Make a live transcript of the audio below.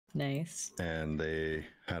Nice. And they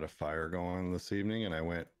had a fire going this evening, and I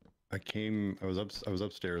was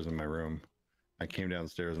upstairs in my room. I came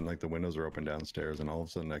downstairs and like the windows were open downstairs, and all of a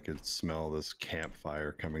sudden I could smell this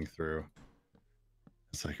campfire coming through.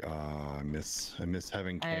 It's like, ah, I miss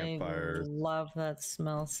having campfires. I love that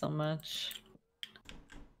smell so much.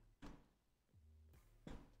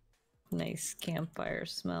 Nice campfire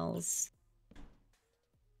smells.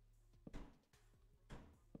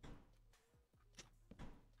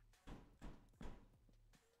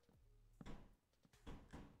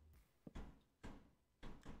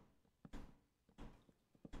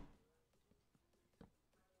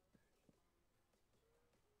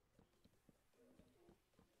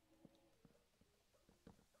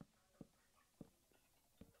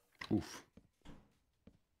 Oof.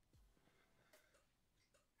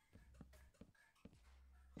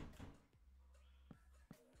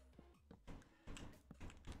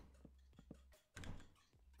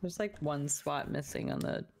 There's like one spot missing on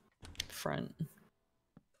the front.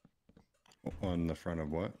 On the front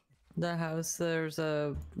of what? The house, there's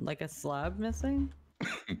a slab missing.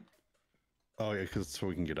 Oh yeah, because so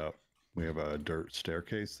we can get up. We have a dirt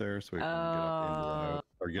staircase there, so we can get up into the house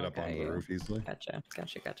or get up onto the roof easily. Gotcha.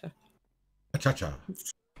 Cha-cha.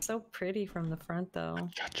 It's so pretty from the front, though.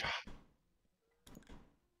 Cha-cha.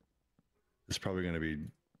 It's probably going to be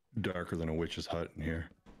darker than a witch's hut in here.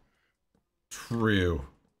 True.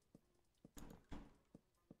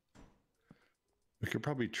 We could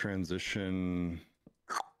probably transition.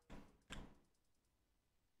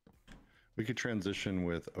 We could transition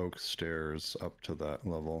with oak stairs up to that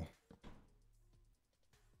level.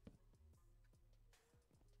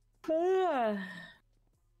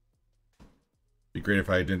 Be great if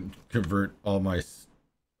I didn't convert all my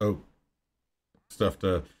oak stuff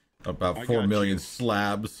to about 4 million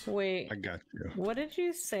slabs. Wait, I got you. What did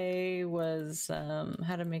you say was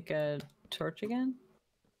how to make a torch again?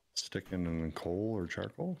 Sticking in coal or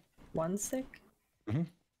charcoal? One stick? Mm-hmm.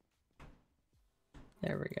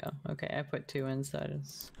 There we go. Okay, I put 2 inside. I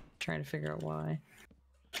was trying to figure out why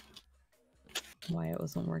it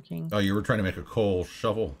wasn't working. Oh, you were trying to make a coal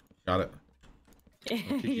shovel. Got it.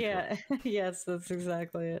 Yeah, yes, that's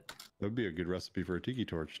exactly it. That would be a good recipe for a tiki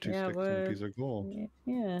torch. 2 Yeah, sticks and a piece of coal.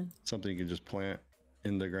 Yeah. Something you can just plant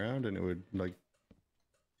in the ground and it would like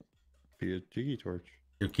be a tiki torch.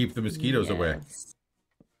 You keep the mosquitoes away.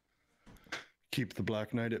 Keep the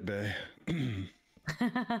Black Knight at bay.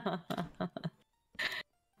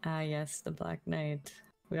 Ah, yes, the Black Knight.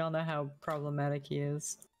 We all know how problematic he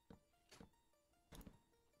is.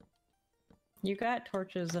 You got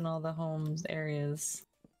torches in all the homes areas.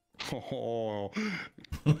 Oh.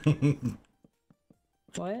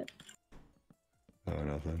 What? Oh,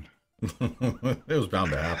 nothing. It was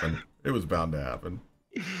bound to happen. It was bound to happen.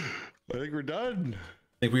 I think we're done.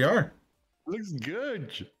 I think we are. Looks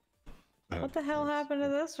good. What the hell happened to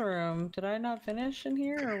this room? Did I not finish in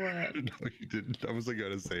here or what? No, you didn't. I wasn't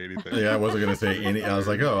gonna say anything. Yeah, I wasn't gonna say any. I was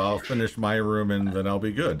like, oh, I'll finish my room and then I'll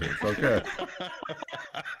be good. It's okay.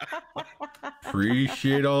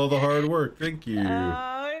 Appreciate all the hard work. Thank you.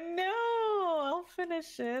 Oh no! I'll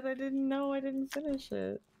finish it. I didn't know I didn't finish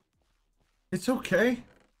it. It's okay.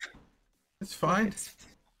 It's fine.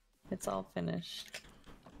 It's all finished.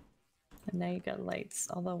 And now you got lights.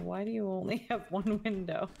 Although, why do you only have one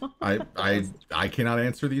window? I cannot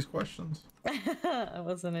answer these questions. It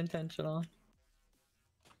wasn't intentional.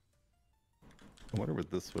 I wonder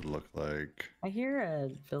what this would look like. I hear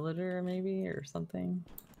a villager maybe or something.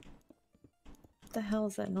 What the hell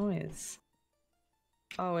is that noise?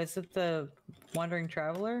 Oh, is it the wandering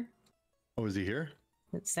traveler? Oh, is he here?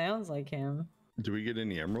 It sounds like him. Do we get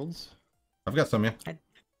any emeralds? I've got some, yeah. I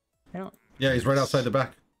don't. Yeah, he's right outside the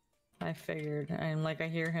back. I figured. I'm like, I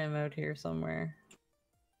hear him out here somewhere.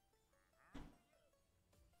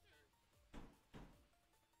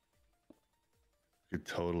 Could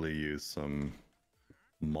totally use some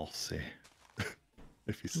mossy.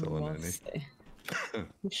 If he's selling any.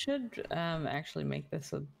 We should actually make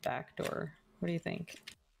this a back door. What do you think?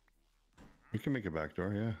 We can make a back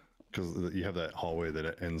door, yeah. Because you have that hallway that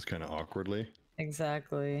it ends kind of awkwardly.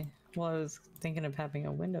 Exactly. Well, I was thinking of having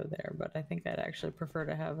a window there, but I think I'd actually prefer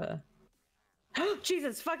to have a... Oh,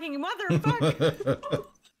 Jesus fucking motherfucker!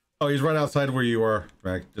 Oh, he's right outside where you are,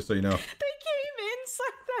 Meg, just so you know. They came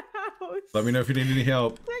inside the house! Let me know if you need any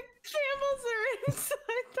help. The camels are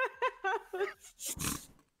inside the house!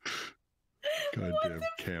 Goddamn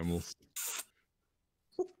camels.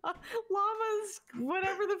 Llamas,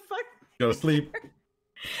 whatever the fuck. Go to sleep.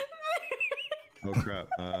 Oh crap,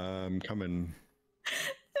 I'm coming.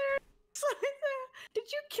 Did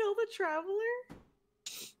you kill the traveler?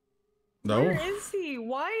 No. Where is he?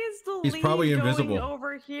 Why is the He's lead probably going invisible.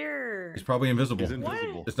 over here? He's probably invisible. He's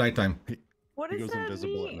invisible. It's nighttime. What He does goes that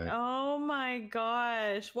invisible at mean? night. Oh my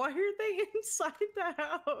gosh. Why are they inside the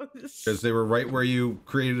house? Because they were right where you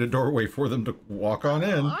created a doorway for them to walk on in.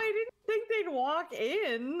 I didn't think they'd walk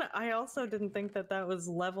in. I also didn't think that that was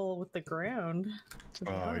level with the ground. To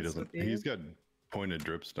be Oh, he honest doesn't. with you. He's got pointed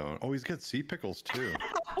dripstone. Oh, he's got sea pickles too.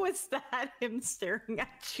 How was that him staring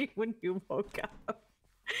at you when you woke up?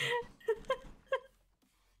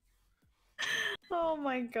 Oh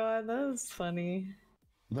my god, that was funny.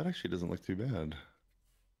 That actually doesn't look too bad.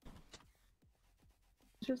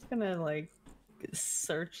 Just gonna like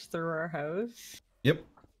search through our house. Yep.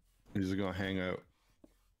 He's just gonna hang out.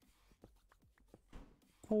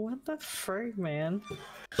 What the frig, man?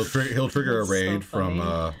 He'll trigger a That's so raid from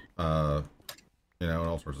funny. you know, and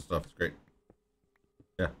all sorts of stuff. It's great.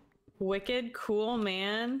 Yeah. Wicked cool,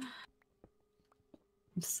 man.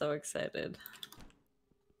 I'm so excited.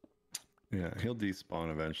 Yeah, he'll despawn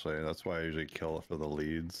eventually. That's why I usually kill it for the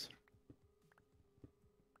leads.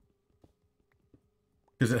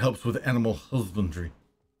 Because it helps with animal husbandry.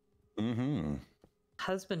 Mm-hmm.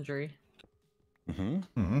 Husbandry. Mm-hmm.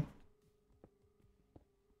 Mm-hmm.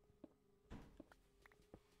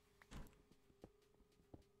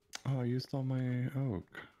 Oh, I used all my oak.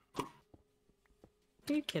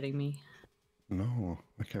 Are you kidding me? No,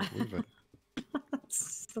 I can't believe it.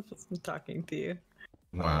 I'm talking to you.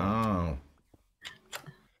 Wow.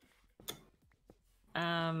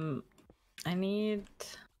 I need.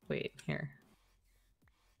 Wait, here.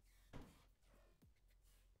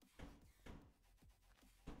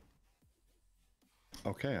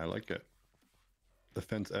 Okay, I like it. The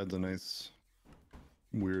fence adds a nice,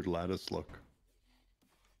 weird lattice look.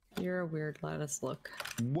 You're a weird lattice look.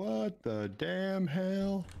 What the damn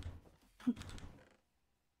hell?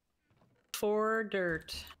 For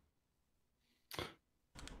dirt.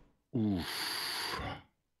 Oof.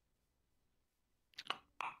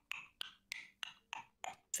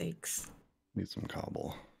 Sakes. Need some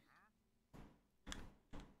cobble.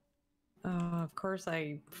 Oh, of course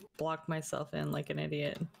I blocked myself in like an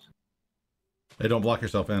idiot. Hey, don't block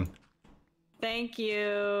yourself in. Thank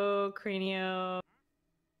you, Cranio.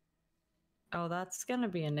 Oh, that's gonna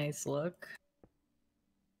be a nice look.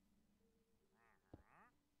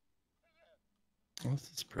 Oh,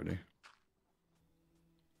 this is pretty.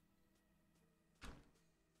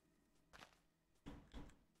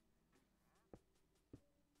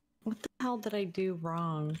 What the hell did I do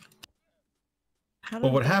wrong? How Well,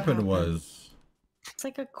 did what that happened happen? was It's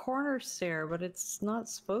like a corner stair, but it's not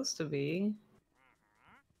supposed to be.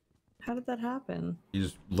 How did that happen? you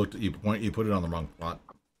just looked at you put it on the wrong spot.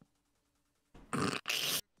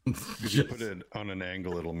 If you put it on an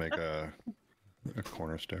angle, it'll make a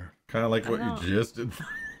corner stair. Kind of like what I you just did.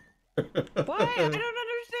 What? I don't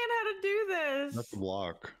understand how to do this. That's a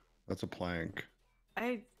block. That's a plank.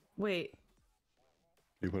 Wait.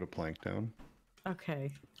 You put a plank down. Okay.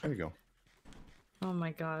 There you go. Oh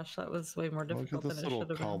my gosh, that was way more Look at difficult this than it little should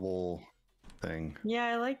have been. cobble thing. Yeah,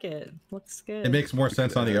 I like it. Looks good. It makes more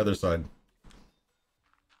sense on the other side.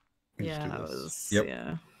 You just Yeah, do it this. was. Yep.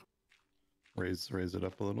 Yeah. Raise it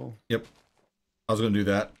up a little. Yep. I was gonna do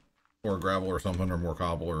that, or gravel or something, or more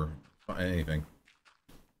cobble or anything.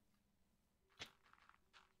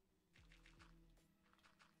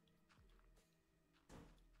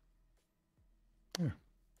 Yeah,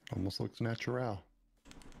 almost looks natural.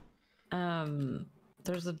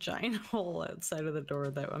 There's a giant hole outside of the door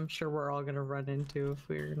that I'm sure we're all gonna run into if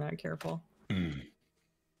we're not careful.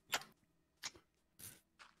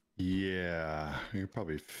 Yeah, you could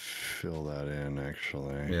probably fill that in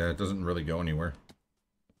actually. Yeah, it doesn't really go anywhere.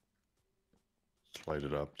 Slide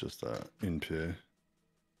it up just into.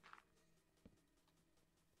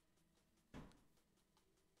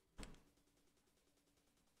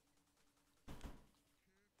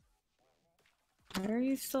 Why are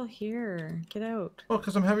you still here? Get out. Well,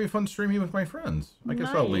 because I'm having fun streaming with my friends. I guess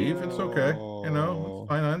I'll leave. It's okay. You know, it's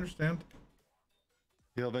fine. I understand.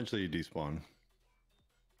 He'll eventually despawn.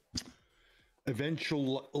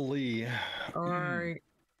 Eventually. Or,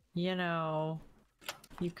 you know,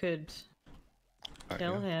 you could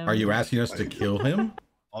kill him. Are you asking us to kill him?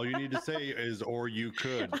 All you need to say is, or you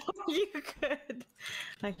could. You could.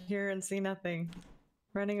 I hear and see nothing.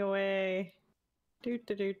 Running away. Do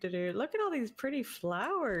do do do do. Look at all these pretty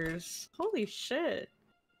flowers. Holy shit.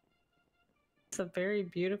 It's a very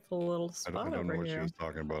beautiful little I spot don't know over what she here. was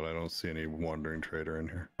talking about. I don't see any wandering trader in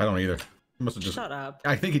here. I don't either. He must have just. Shut up.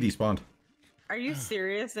 I think he despawned. Are you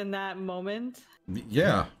serious in that moment?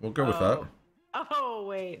 Yeah, we'll go with that. Oh,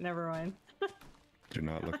 wait, never mind. Do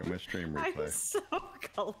not look at my stream I'm replay. so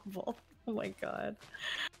gullible. Oh my god.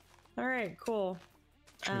 All right, cool.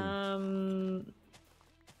 Are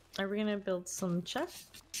we gonna build some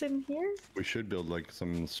chests in here? We should build like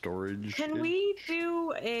some storage. Can we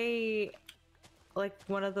do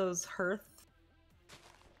one of those hearth?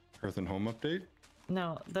 Earth and Home update?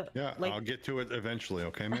 No, Yeah, I'll get to it eventually.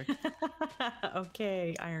 Okay, Mick.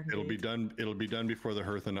 Okay, Iron. It'll be done. It'll be done before the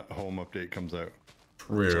Hearth and Home update comes out.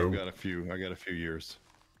 True. So I got a few years.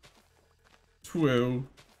 True.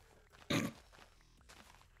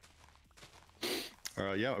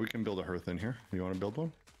 Yeah, we can build a hearth in here. You want to build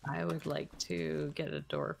one? I would like to get a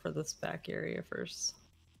door for this back area first.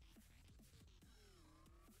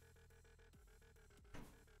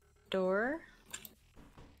 Door.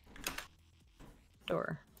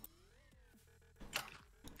 Door.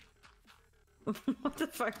 What the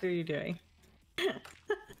fuck are you doing?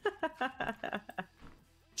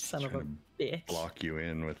 Son of a bitch. Block you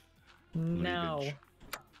in with No. leavage.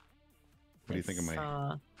 What do you think of my?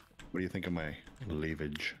 What do you think of my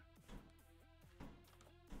leavage?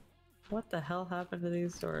 What the hell happened to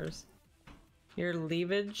these doors? Your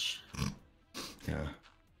leavage? Yeah.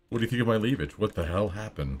 What do you think of my leavage? What the hell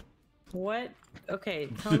happened? What? Okay,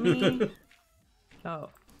 tell me. Oh,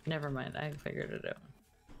 never mind. I figured it out.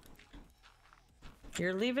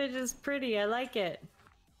 Your leavage is pretty. I like it.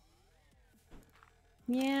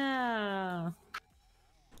 Yeah.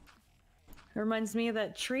 Reminds me of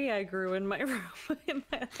that tree I grew in my room in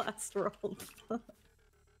my last world.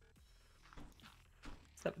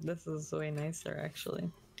 Except this is way nicer,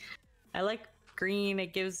 actually. I like green.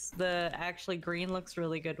 It gives green looks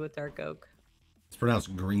really good with dark oak. It's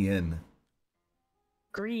pronounced green.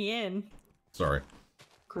 Green. Sorry.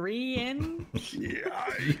 Green?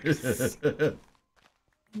 Yikes.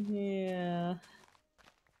 Yeah.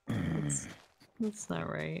 That's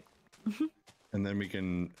not right. And then we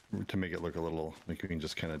can, to make it look a little, like we can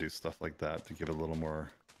just kind of do stuff like that to give it a little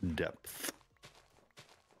more depth.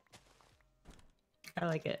 I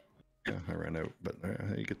like it. Yeah, I ran out, but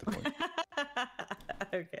you get the point.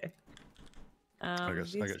 Okay. I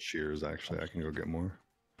got shears actually. I can go get more.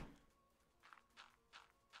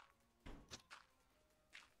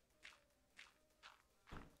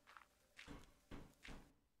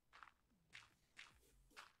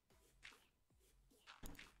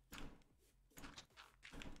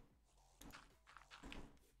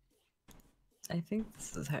 I think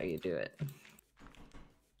this is how you do it.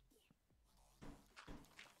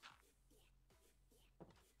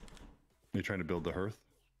 You trying to build the hearth?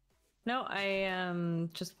 No, I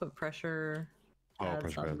just put pressure pads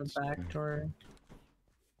pressure on pads. the back door.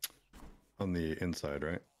 On the inside,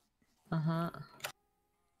 right? Uh-huh.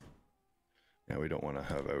 Yeah, we don't want to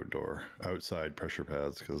have outside pressure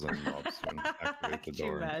pads because then mobs can activate the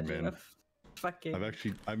door and come in. Fucking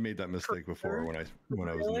I've made that mistake before when I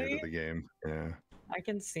was new to the game. Yeah. I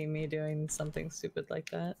can see me doing something stupid like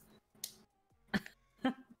that.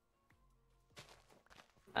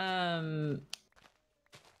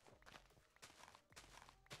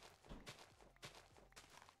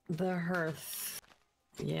 The hearth.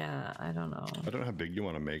 Yeah, I don't know. I don't know how big you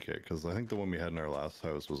want to make it because I think the one we had in our last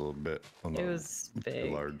house was a bit on It was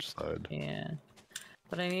big. large side. Yeah.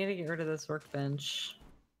 But I need to get rid of this workbench.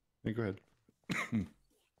 Yeah, go ahead.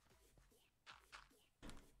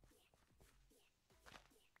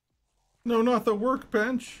 No, not the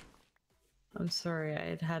workbench. I'm sorry,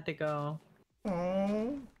 I had to go.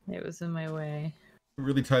 Oh. It was in my way. We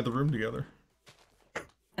really tied the room together.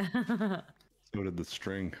 So did the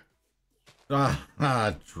string.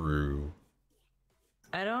 True.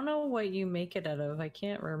 I don't know what you make it out of. I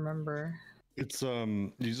can't remember. It's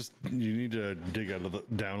you need to dig out of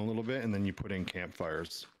down a little bit and then you put in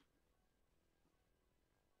campfires.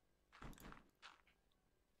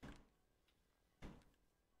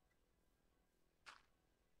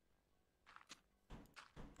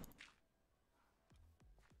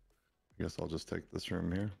 I guess I'll just take this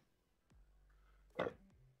room here.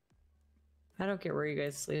 I don't get where you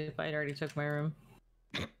guys sleep. I already took my room.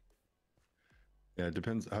 Yeah, it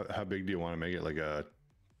depends. How big do you want to make it? Like a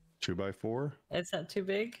 2x4? It's not too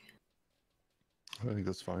big? I think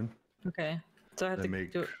that's fine. Okay. So I have Then to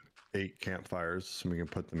make do it. 8 campfires so we can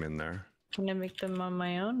put them in there. Can I make them on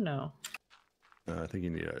my own? No. I think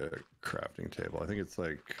you need a crafting table. I think it's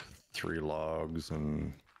like 3 logs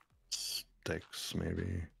and sticks,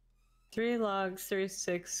 maybe. 3 logs, 3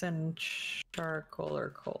 sticks, and charcoal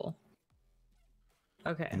or coal.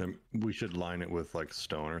 Okay. And then we should line it with like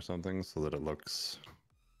stone or something so that it looks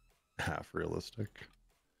half realistic.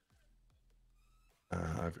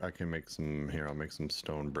 I can make some here. I'll make some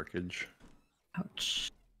stone brickage.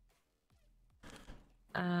 Ouch.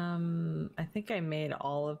 I think I made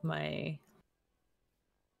all of my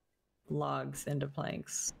logs into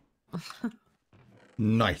planks.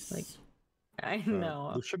 Nice. Like, I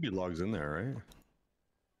know. There should be logs in there, right?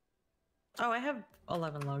 Oh, I have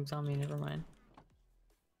 11 logs on me. Never mind.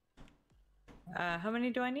 How many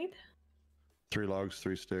do I need? 3 logs,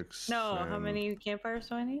 3 sticks. No, how and many campfires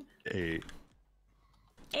do I need? 8.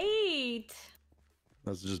 8!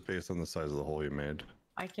 That's just based on the size of the hole you made.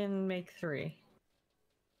 I can make 3.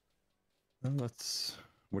 Well, that's...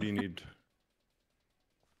 What do you need?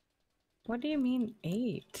 What do you mean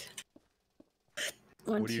 8?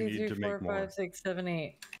 1, What do you 2, need 3, to 4, make more? 5, 6, 7,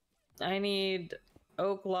 8. I need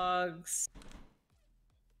oak logs.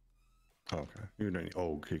 Oh, okay. You don't need...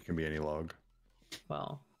 Oh, okay, it can be any log.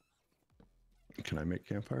 Well, Can I make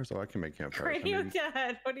campfires? Oh, I can make campfires. Cranio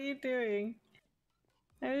Dad, what are you doing?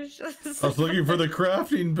 I was just. I was looking for the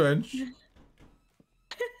crafting bench.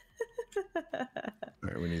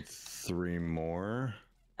 Alright, we need 3 more.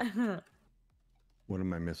 What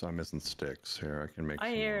am I missing? I'm missing sticks. Here, I can make I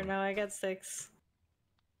some hear. more. Now I got 6.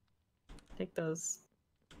 Take those.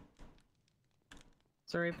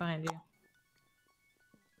 It's right behind you.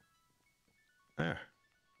 Ah,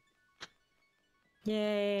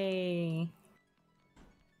 Yay.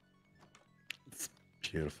 it's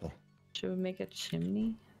beautiful. Should we make a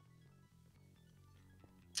chimney?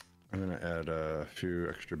 I'm gonna add a few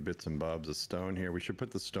extra bits and bobs of stone here. We should put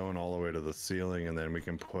the stone all the way to the ceiling, and then we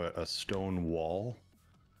can put a stone wall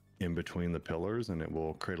in between the pillars, and it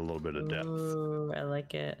will create a little bit of depth. Ooh, I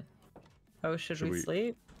like it. Oh, should we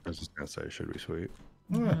sleep? I was just gonna say, should we sleep?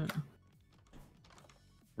 Mhm.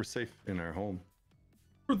 We're safe in our home.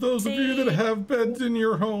 For those of you that have beds in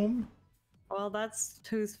your home, Well, that's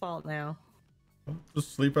whose fault now?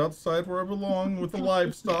 just sleep outside where I belong with the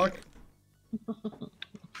livestock.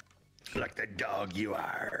 Like the dog you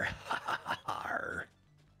are.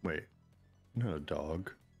 Wait, I'm not a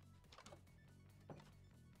dog.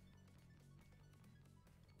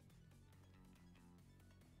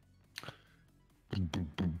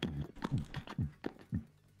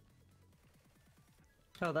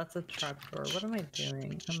 Oh, that's a trapdoor. What am I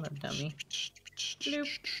doing? I'm a dummy.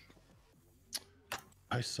 Bloop.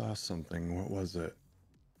 I saw something. What was it?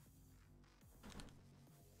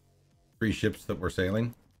 3 ships that were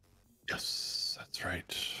sailing. Yes, that's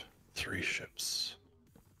right. 3 ships.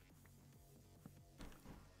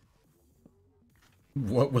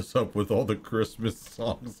 What was up with all the Christmas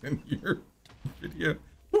songs in your video?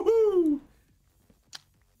 Woohoo!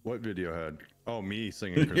 What video had? Oh, me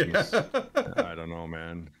singing Christmas. Yeah. I don't know,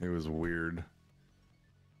 man. It was weird.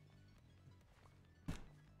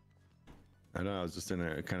 I know, I was just in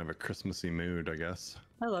a kind of a Christmassy mood, I guess.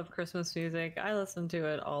 I love Christmas music. I listen to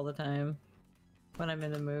it all the time when I'm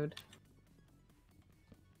in the mood.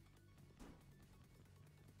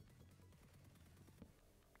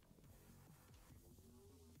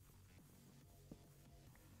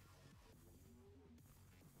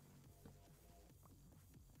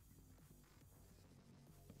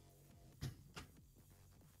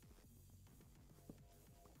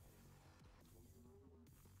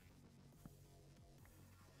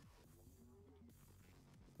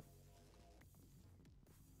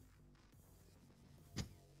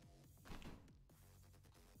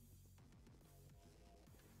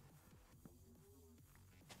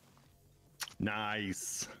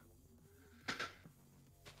 Nice.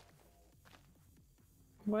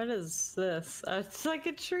 What is this? It's like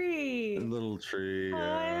a tree. A little tree.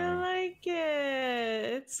 I like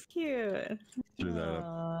it. It's cute. Do that.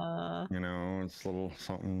 Aw. You know, it's a little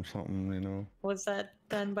something, something, you know. Was that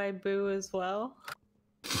done by Boo as well?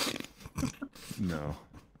 No.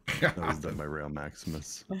 That was done by Rail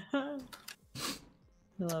Maximus. I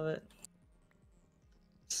love it.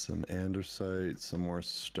 Some andesite, some more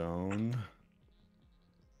stone.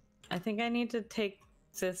 I think I need to take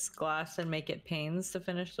this glass and make it panes to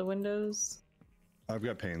finish the windows. I've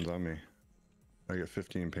got panes on me. I got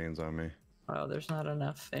 15 panes on me. Oh, there's not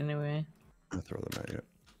enough anyway. I'll throw them at you.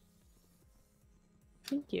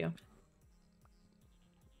 Thank you.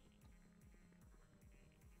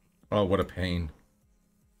 Oh, what a pain.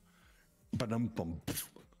 Ba-dum-bum.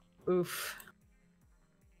 Oof.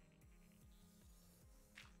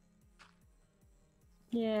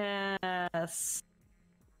 Yes.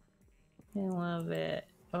 I love it.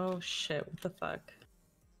 Oh shit, what the fuck?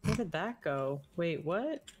 Where did that go? Wait,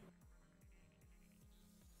 what?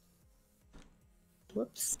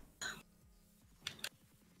 Whoops.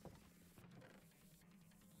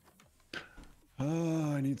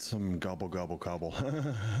 Oh, I need some gobble, gobble, gobble.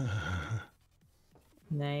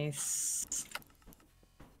 Nice.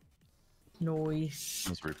 Nice.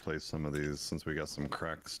 Let's replace some of these since we got some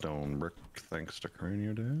cracked stone brick thanks to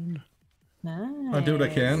Cranio Dad. Nice. I do what I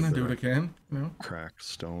can. I do what I can. You know. Cracked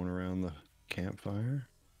stone around the campfire.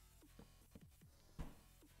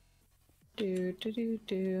 Do do do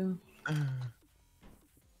do.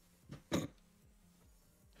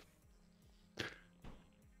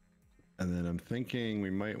 And then I'm thinking we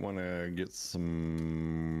might want to get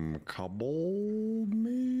some cobble,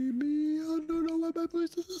 maybe. I don't know what my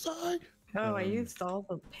place is. Oh, I used all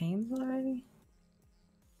the panes already.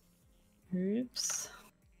 Oops.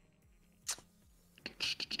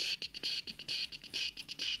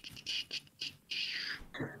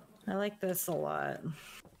 I like this a lot.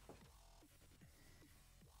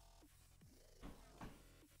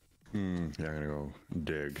 Yeah, I'm gonna go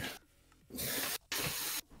dig.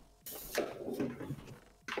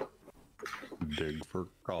 Dig for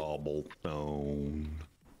cobblestone.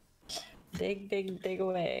 Dig, dig, dig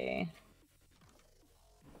away.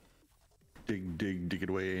 Dig, dig, dig it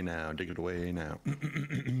away now. Dig it away now.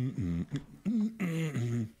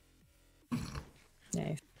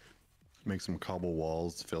 Nice. Make some cobble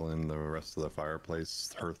walls, fill in the rest of the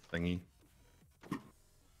fireplace hearth thingy.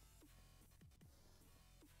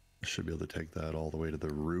 Should be able to take that all the way to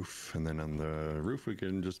the roof, and then on the roof we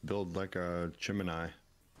can just build like a chimney.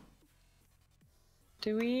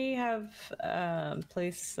 Do we have a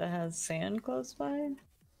place that has sand close by?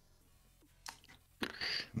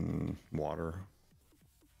 Water.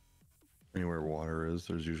 Anywhere water is,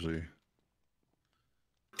 there's usually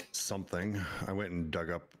something. I went and dug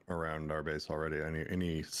up around our base already.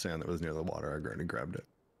 Any sand that was near the water, I already grabbed it.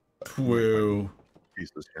 Whoa.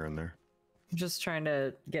 Pieces here and there. I'm just trying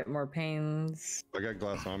to get more panes. I got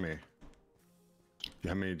glass on me.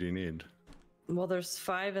 How many do you need? Well, there's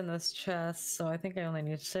 5 in this chest, so I think I only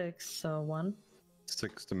need 6, so 1.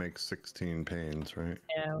 6 to make 16 panes, right?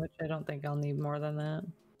 Yeah, which I don't think I'll need more than that.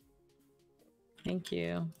 Thank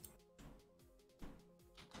you.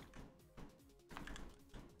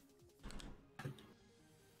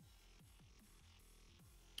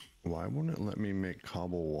 Why won't it let me make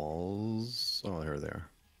cobble walls? Oh, here they are.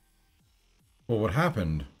 Well, what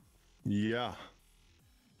happened? Yeah.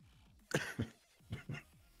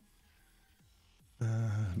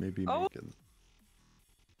 Maybe make it.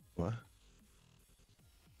 What?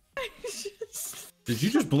 Did you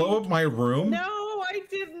just blow up my room? No, I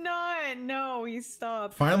did not. No, he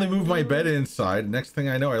stopped. Finally moved my bed inside. Next thing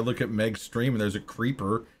I know, I look at Meg's stream and there's a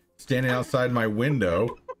creeper standing outside my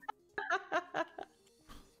window.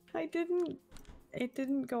 It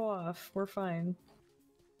didn't go off. We're fine.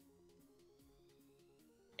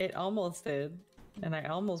 It almost did. And I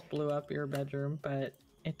almost blew up your bedroom, but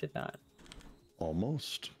it did not.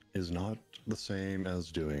 Almost is not the same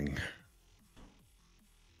as doing.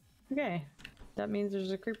 Okay. That means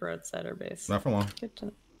there's a creeper outside our base. Not for long. Good to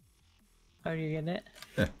know. Oh, you get it?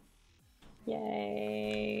 Yeah.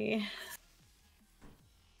 Yay.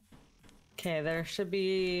 Okay, there should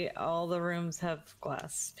be, all the rooms have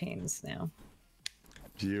glass panes now.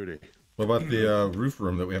 Beauty. What about the roof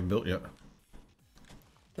room that we haven't built yet?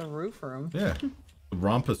 The roof room? Yeah. The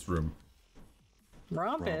Rompus room.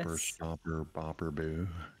 Romper, Rompus. stopper, bopper, boo.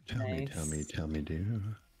 Tell me, do.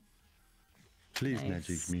 Please, Nice.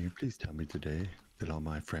 Magic Me, please tell me today that all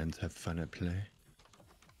my friends have fun at play.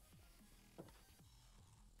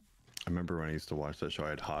 I remember when I used to watch that show,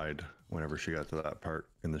 I'd hide whenever she got to that part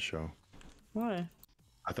in the show. What?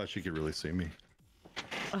 I thought she could really see me.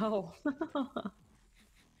 Oh.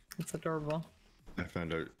 That's adorable. I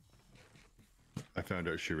found out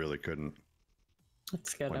she really couldn't.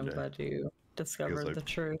 That's good. One I'm day. glad you discovered the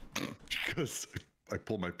truth. Because I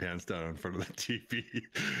pulled my pants down in front of the TV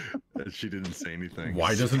and she didn't say anything.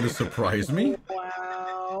 Why doesn't this surprise me?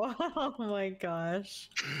 Wow. Oh my gosh.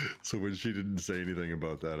 So when she didn't say anything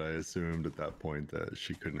about that, I assumed at that point that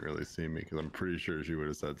she couldn't really see me, because I'm pretty sure she would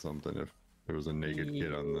have said something if there was a naked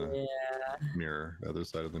kid on the mirror, the other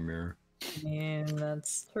side of the mirror. I mean,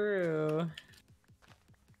 that's true.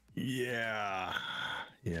 Yeah.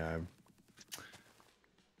 Yeah.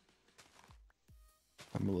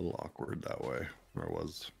 I'm a little awkward that way, or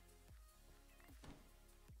was.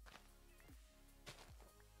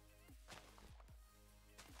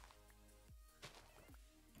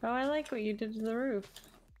 Oh, I like what you did to the roof.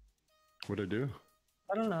 What'd I do?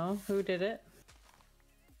 I don't know. Who did it?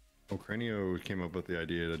 Oh, Cranio came up with the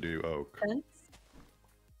idea to do oak. Fence?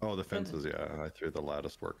 Oh, the fences, yeah. I threw the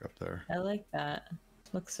lattice work up there. I like that.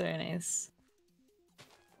 Looks very nice.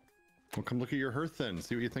 Well, come look at your hearth then.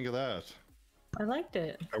 See what you think of that. I liked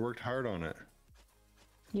it. I worked hard on it.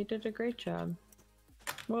 You did a great job.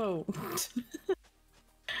 Whoa.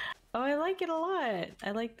 Oh, I like it a lot.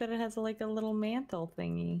 I like that it has like a little mantle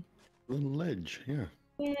thingy. Little ledge, yeah.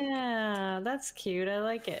 Yeah, that's cute. I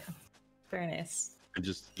like it. Very nice.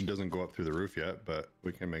 It doesn't go up through the roof yet, but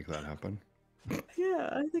we can make that happen. Yeah,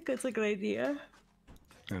 I think that's a good idea.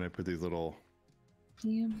 And I put these little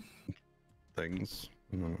Yeah. things.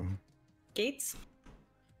 I don't know. Gates?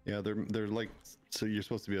 Yeah, they're like, so you're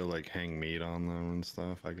supposed to be able to like hang meat on them and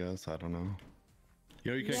stuff, I guess. I don't know.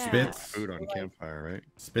 You know, you can Yeah. actually cook Spits. food on Like campfire, right?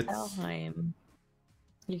 Spits. Alheim.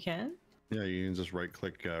 You can? Yeah, you can just right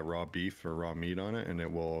click raw beef or raw meat on it and it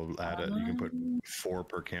will add it. You can put 4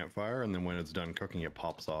 per campfire, and then when it's done cooking, it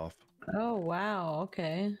pops off. Oh, wow.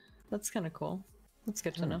 Okay. That's kind of cool. That's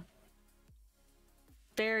good to know.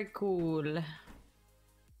 Very cool.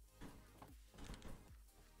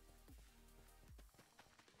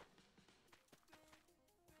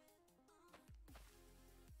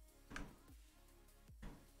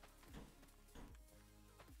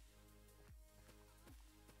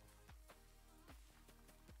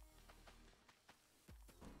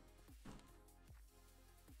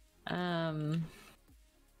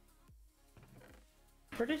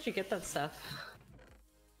 Where did you get that stuff?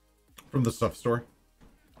 From the stuff store.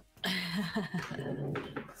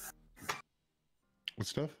 What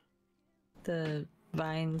stuff? The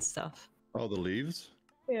vine stuff. Oh, the leaves?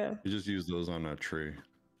 Yeah. You just use those on a tree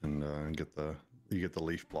and you get the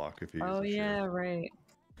leaf block if you use Oh, the yeah, shear. right.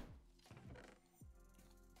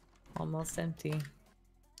 Almost empty.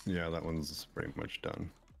 Yeah, that one's pretty much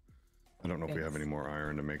done. I don't know if we have any more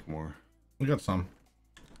iron to make more. We got some.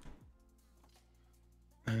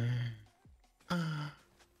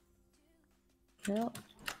 Well,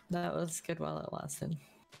 that was good while it lasted.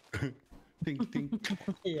 Ding, ding.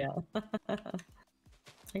 Yeah.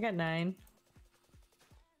 I got 9.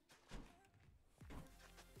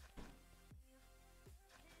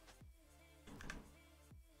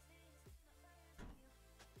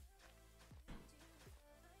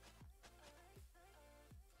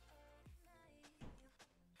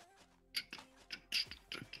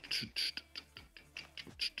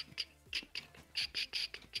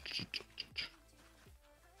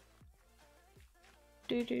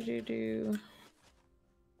 Do.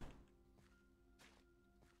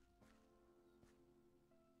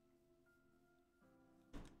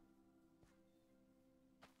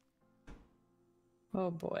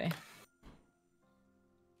 Oh boy.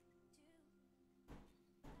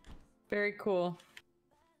 Very cool.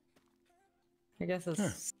 I guess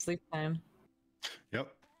it's sleep time.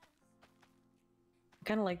 Yep. I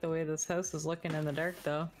kind of like the way this house is looking in the dark,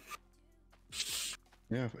 though.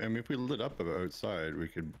 Yeah, I mean, if we lit up outside, we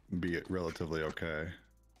could be relatively okay.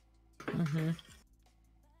 Mm-hmm.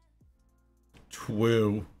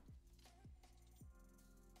 True.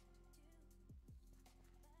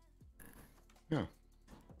 Yeah.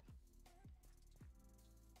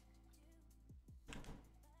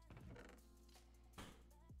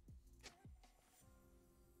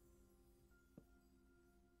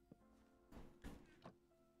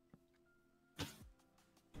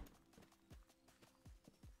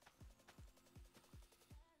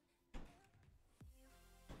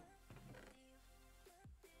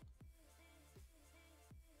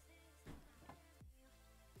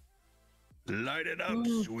 Light it up,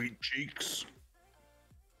 sweet cheeks.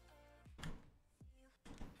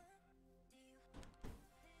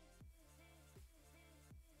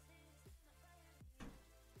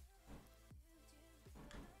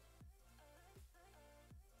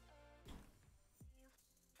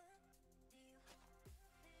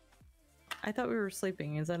 I thought we were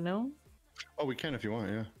sleeping. Is that no? Oh, we can if you want,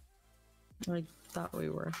 yeah. I thought we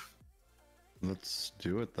were. Let's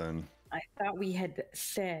do it then. I thought we had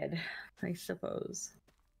said, I suppose.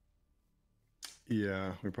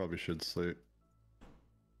 Yeah, we probably should sleep.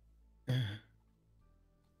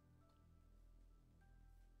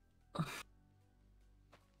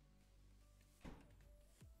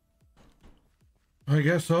 I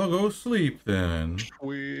guess I'll go sleep then.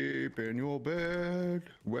 Sleep in your bed,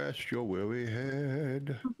 rest your weary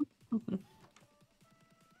head.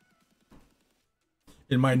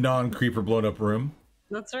 In my non-creeper blown up room.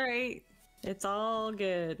 That's right. It's all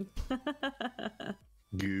good.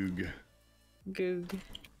 Goog. Goog.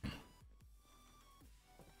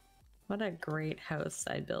 What a great house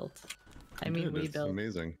I built. I mean, we It's built.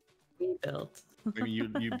 amazing. We built. I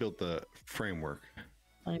mean, you built the framework.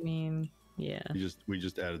 I mean, yeah. We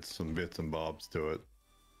just added some bits and bobs to it.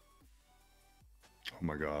 Oh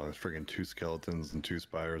my god, there's freaking 2 skeletons and 2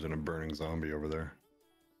 spiders and a burning zombie over there.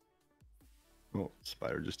 Oh,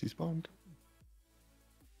 spider just despawned.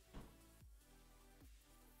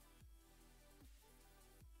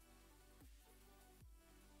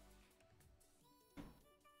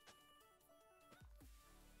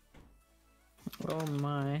 Oh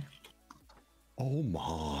my. Oh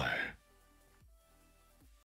my.